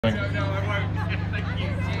No, I won't. Thank you.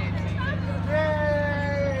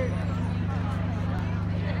 Yay!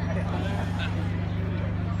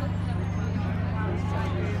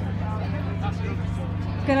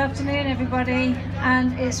 Good afternoon, everybody,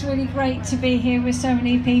 and it's really great to be here with so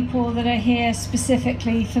many people that are here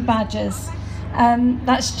specifically for badgers.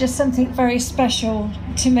 That's just something very special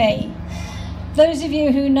to me. Those of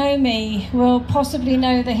you who know me will possibly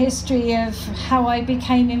know the history of how I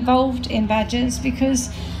became involved in badgers, because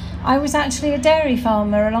I was actually a dairy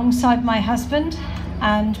farmer alongside my husband,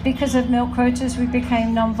 and because of milk quotas we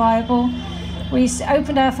became non-viable. We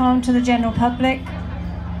opened our farm to the general public,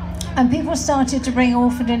 and people started to bring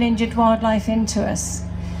orphaned and injured wildlife into us.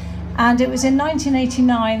 And it was in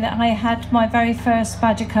 1989 that I had my very first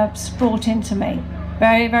badger cubs brought into me.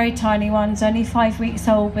 Very, very tiny ones, only 5 weeks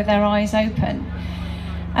old with their eyes open.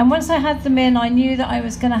 And once I had them in, I knew that I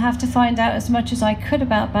was going to have to find out as much as I could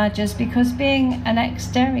about badgers, because being an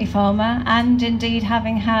ex-dairy farmer and indeed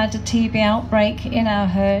having had a TB outbreak in our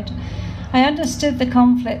herd, I understood the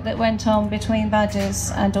conflict that went on between badgers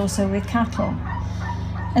and also with cattle.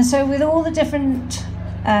 And so with all the different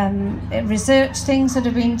research things that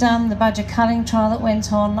have been done, the badger culling trial that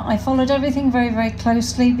went on, I followed everything very, very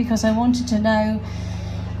closely, because I wanted to know,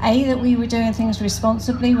 A, that we were doing things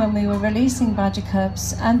responsibly when we were releasing badger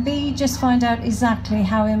cubs, and B, just find out exactly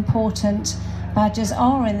how important badgers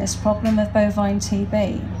are in this problem of bovine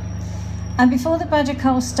TB. And before the badger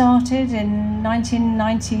cull started in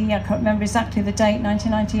 1990, I can't remember exactly the date,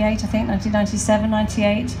 1998, I think, 1997,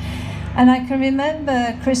 98, and I can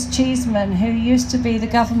remember Chris Cheeseman, who used to be the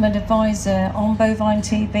government advisor on bovine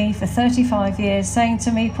TB for 35 years, saying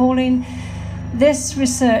to me, Pauline, this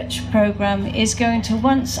research programme is going to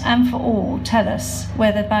once and for all tell us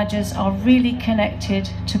whether badgers are really connected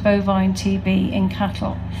to bovine TB in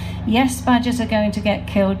cattle. Yes, badgers are going to get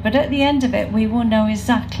killed, but at the end of it, we will know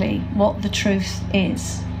exactly what the truth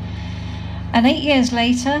is. And 8 years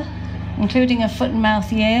later, including a foot and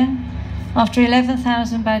mouth year, after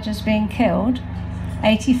 11,000 badgers being killed,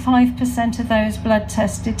 85% of those blood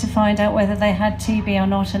tested to find out whether they had TB or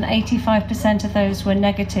not, and 85% of those were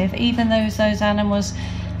negative, even though those animals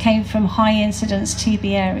came from high incidence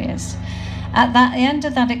TB areas. At the end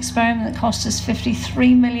of that experiment that cost us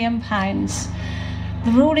 £53 million,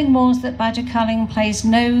 the ruling was that badger culling plays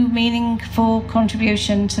no meaningful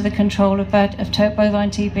contribution to the control of bovine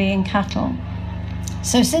TB in cattle.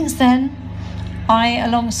 So since then, I,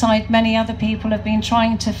 alongside many other people, have been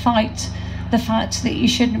trying to fight the fact that you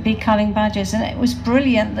shouldn't be culling badgers, and it was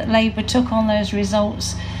brilliant that Labour took on those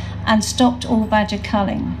results and stopped all badger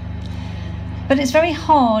culling. But it's very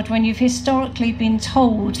hard when you've historically been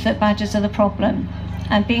told that badgers are the problem,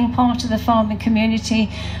 and being part of the farming community,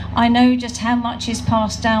 I know just how much is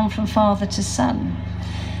passed down from father to son.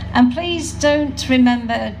 And please do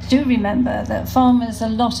remember that farmers, a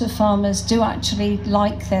lot of farmers do actually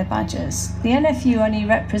like their badgers. The NFU only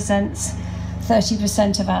represents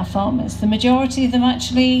 30% of our farmers. The majority of them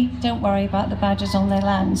actually don't worry about the badgers on their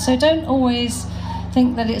land. So don't always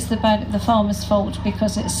think that it's the farmer's fault,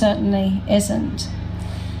 because it certainly isn't.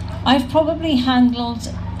 I've probably handled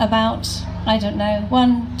about, I don't know,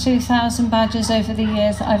 1,000–2,000 badgers over the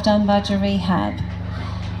years that I've done badger rehab.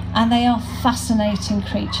 And they are fascinating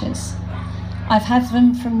creatures. I've had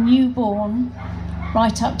them from newborn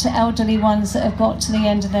right up to elderly ones that have got to the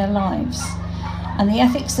end of their lives. And the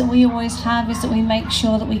ethics that we always have is that we make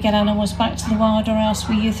sure that we get animals back to the wild, or else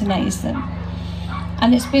we euthanize them.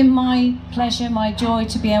 And it's been my pleasure, my joy,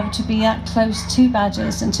 to be able to be that close to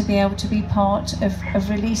badgers and to be able to be part of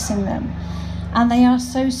releasing them. And they are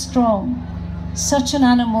so strong. Such an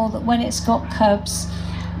animal that when it's got cubs,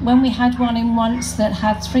 when we had one in once that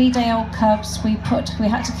had 3-day-old cubs, we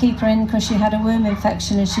had to keep her in because she had a womb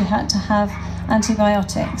infection and she had to have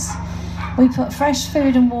antibiotics. We put fresh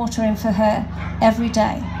food and water in for her every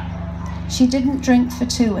day. She didn't drink for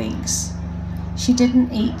 2 weeks. She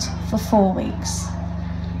didn't eat for 4 weeks.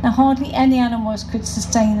 Now, hardly any animals could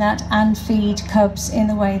sustain that and feed cubs in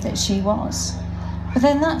the way that she was. But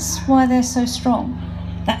then that's why they're so strong.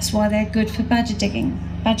 That's why they're good for badger digging,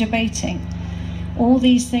 badger baiting, all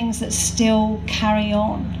these things that still carry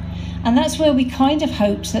on. And that's where we kind of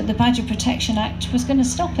hoped that the Badger Protection Act was going to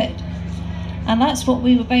stop it. And that's what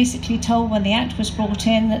we were basically told when the Act was brought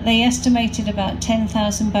in, that they estimated about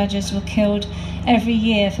 10,000 badgers were killed every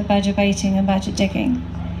year for badger baiting and badger digging.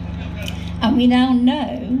 And we now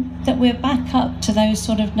know that we're back up to those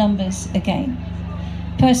sort of numbers again.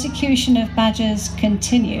 Persecution of badgers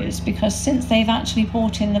continues, because since they've actually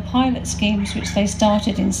brought in the pilot schemes, which they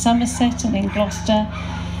started in Somerset and in Gloucester,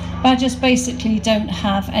 Badgers basically don't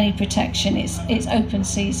have any protection. It's open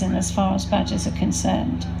season as far as badgers are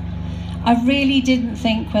concerned. I really didn't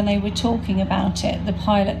think when they were talking about it, the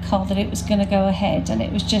pilot Cull, that it was going to go ahead, and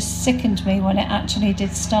it was just sickened me when it actually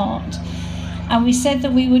did start. And we said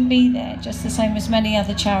that we would be there, just the same as many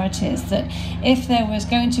other charities, that if there was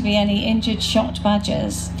going to be any injured, shot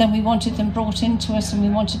badgers, then we wanted them brought into us, and we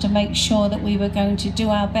wanted to make sure that we were going to do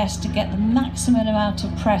our best to get the maximum amount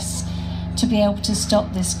of press to be able to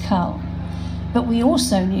stop this cull. But we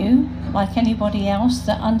also knew, like anybody else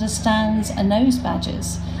that understands and knows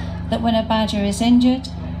badgers, that when a badger is injured,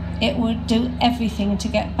 it would do everything to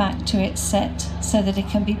get back to its set so that it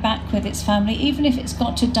can be back with its family, even if it's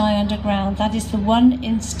got to die underground. That is the one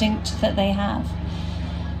instinct that they have.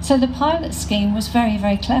 So the pilot scheme was very,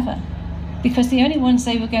 very clever, because the only ones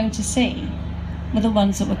they were going to see were the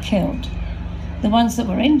ones that were killed. The ones that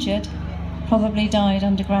were injured probably died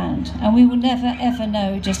underground, and we will never ever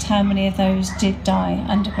know just how many of those did die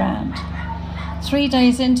underground. 3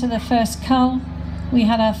 days into the first cull, we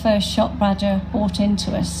had our first shot badger brought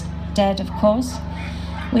into us, dead of course.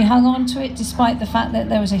 We hung on to it despite the fact that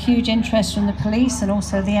there was a huge interest from the police and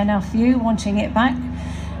also the NFU wanting it back.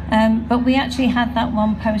 But we actually had that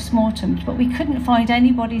one post-mortem, but we couldn't find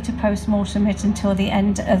anybody to post-mortem it until the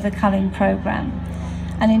end of the culling programme.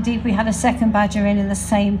 And indeed we had a second badger in the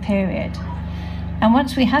same period. And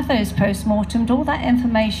once we had those post-mortemed, all that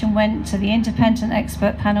information went to the independent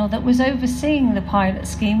expert panel that was overseeing the pilot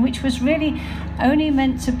scheme, which was really only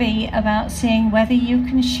meant to be about seeing whether you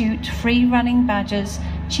can shoot free-running badgers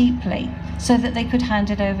cheaply so that they could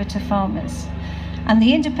hand it over to farmers. And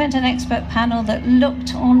the independent expert panel that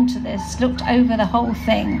looked onto this, looked over the whole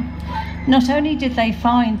thing, not only did they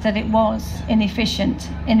find that it was inefficient,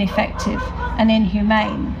 ineffective, and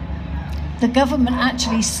inhumane, the government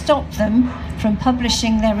actually stopped them from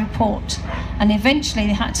publishing their report, and eventually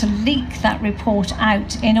they had to leak that report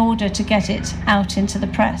out in order to get it out into the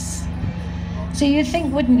press. So you'd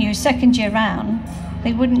think, wouldn't you, second year round,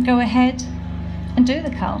 they wouldn't go ahead and do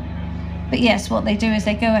the cull. But yes, what they do is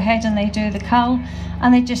they go ahead and they do the cull,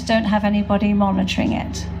 and they just don't have anybody monitoring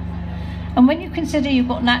it. And when you consider you've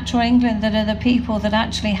got Natural England, that are the people that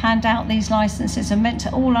actually hand out these licenses and meant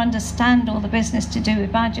to all understand all the business to do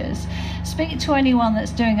with badgers, speak to anyone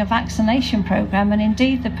that's doing a vaccination programme, and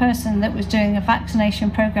indeed the person that was doing a vaccination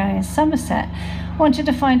programme in Somerset wanted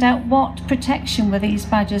to find out what protection were these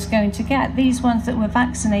badgers going to get, these ones that were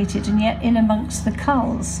vaccinated and yet in amongst the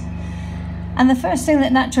culls. And the first thing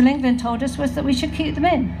that Natural England told us was that we should keep them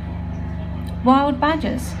in. Wild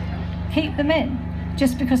badgers, keep them in.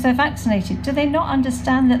 Just because they're vaccinated. Do they not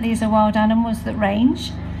understand that these are wild animals that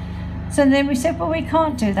range? So then we said, well, we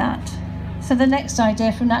can't do that. So the next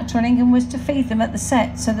idea from Natural England was to feed them at the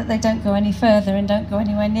set so that they don't go any further and don't go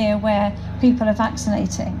anywhere near where people are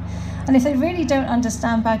vaccinating. And if they really don't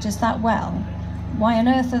understand badgers that well, why on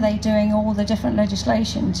earth are they doing all the different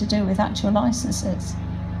legislation to do with actual licenses?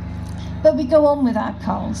 But we go on with our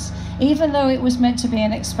culls, even though it was meant to be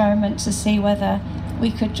an experiment to see whether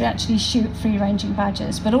we could actually shoot free-ranging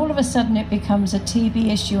badgers. But all of a sudden it becomes a TB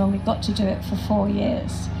issue, and we've got to do it for 4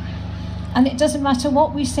 years. And it doesn't matter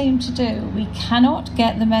what we seem to do, we cannot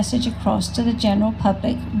get the message across to the general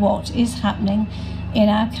public what is happening in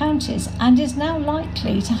our counties, and is now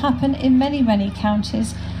likely to happen in many, many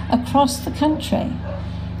counties across the country.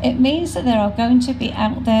 It means that there are going to be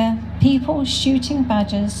out there people shooting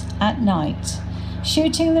badgers at night,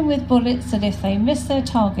 shooting them with bullets that if they miss their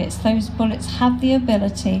targets, those bullets have the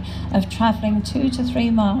ability of travelling 2 to 3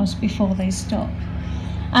 miles before they stop.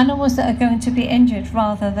 Animals that are going to be injured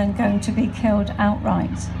rather than going to be killed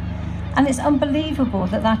outright. And it's unbelievable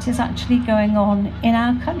that that is actually going on in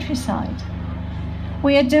our countryside.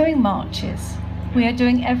 We are doing marches, we are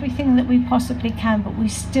doing everything that we possibly can, but we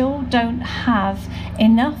still don't have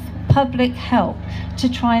enough public help to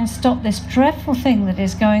try and stop this dreadful thing that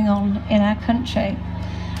is going on in our country.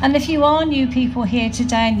 And if you are new people here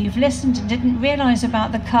today and you've listened and didn't realise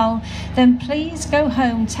about the cull, then please go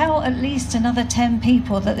home, tell at least another 10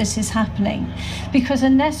 people that this is happening. Because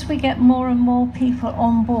unless we get more and more people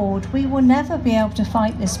on board, we will never be able to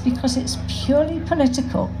fight this, because it's purely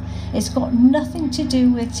political. It's got nothing to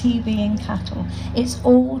do with TB in cattle. It's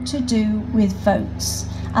all to do with votes.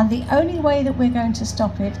 And the only way that we're going to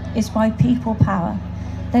stop it is by people power.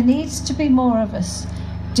 There needs to be more of us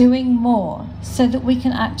doing more so that we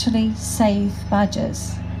can actually save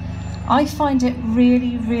badgers. I find it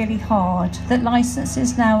really, really hard that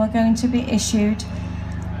licenses now are going to be issued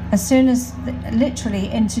as soon as literally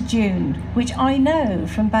into June, which I know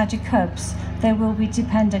from badger cubs, there will be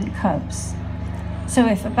dependent cubs. So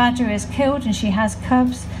if a badger is killed and she has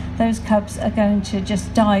cubs, those cubs are going to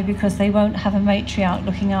just die because they won't have a matriarch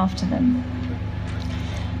looking after them.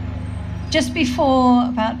 Just before,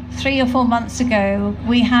 about 3 or 4 months ago,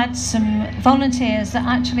 we had some volunteers that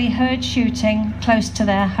actually heard shooting close to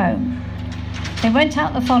their home. They went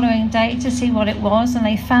out the following day to see what it was, and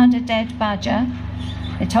they found a dead badger.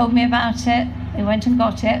 They told me about it. They went and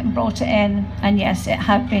got it and brought it in, and yes, it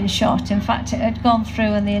had been shot. In fact, it had gone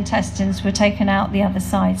through and the intestines were taken out the other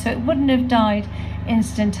side, so it wouldn't have died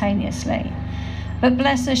instantaneously. But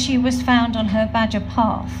bless her, she was found on her badger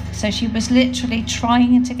path, so she was literally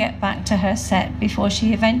trying to get back to her set before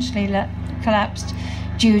she eventually collapsed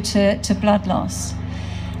due to blood loss.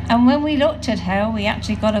 And when we looked at her, we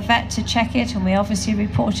actually got a vet to check it, and we obviously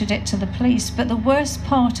reported it to the police. But the worst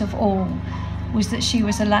part of all was that she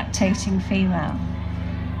was a lactating female.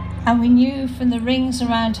 And we knew from the rings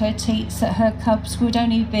around her teats that her cubs would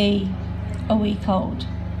only be a week old.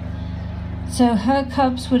 So her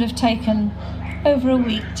cubs would have taken over a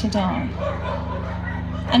week to die.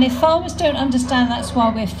 And if farmers don't understand that's why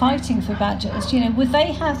we're fighting for badgers, would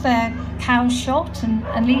they have their cows shot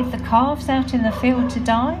and leave the calves out in the field to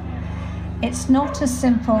die? It's not as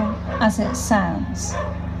simple as it sounds.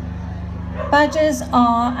 Badgers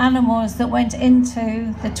are animals that went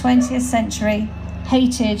into the 20th century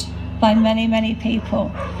hated by many, many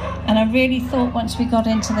people. And I really thought once we got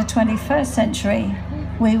into the 21st century,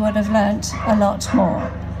 we would have learnt a lot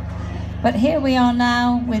more. But here we are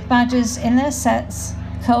now with badgers in their sets,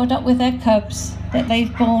 curled up with their cubs that they've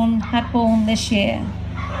had born this year.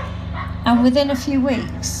 And within a few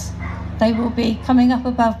weeks, they will be coming up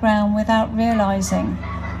above ground without realising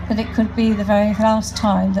that it could be the very last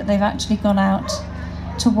time that they've actually gone out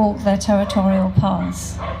to walk their territorial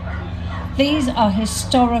paths. These are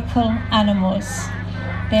historical animals.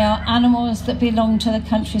 They are animals that belong to the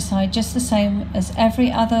countryside, just the same as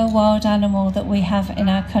every other wild animal that we have in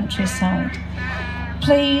our countryside.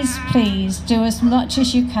 Please, please do as much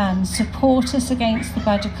as you can. Support us against the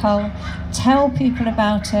badger cull. Tell people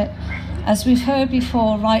about it. As we've heard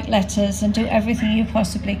before, write letters and do everything you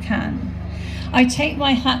possibly can. I take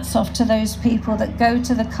my hats off to those people that go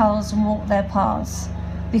to the culls and walk their paths,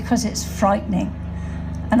 because it's frightening.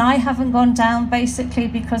 And I haven't gone down basically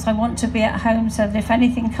because I want to be at home so that if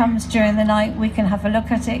anything comes during the night, we can have a look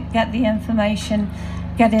at it, get the information,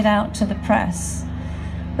 get it out to the press.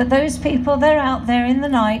 But those people, they're out there in the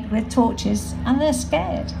night with torches and they're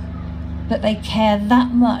scared. But they care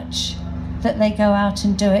that much that they go out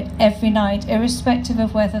and do it every night, irrespective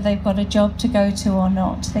of whether they've got a job to go to or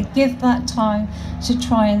not. They give that time to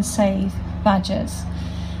try and save badgers.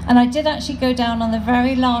 And I did actually go down on the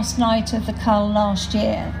very last night of the cull last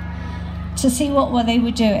year to see what they were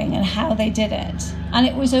doing and how they did it. And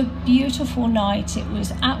it was a beautiful night. It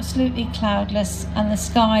was absolutely cloudless and the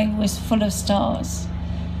sky was full of stars.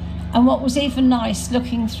 And what was even nice,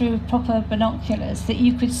 looking through proper binoculars, that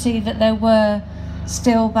you could see that there were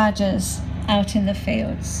still badgers out in the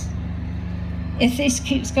fields. If this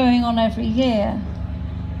keeps going on every year,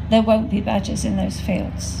 there won't be badgers in those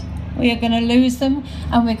fields. We are going to lose them,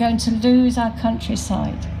 and we're going to lose our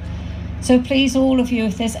countryside. So please, all of you,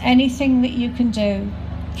 if there's anything that you can do,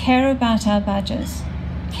 care about our badgers,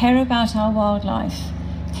 care about our wildlife,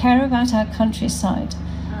 care about our countryside,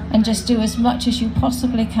 and just do as much as you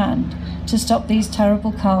possibly can to stop these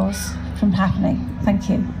terrible culls from happening. Thank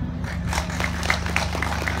you.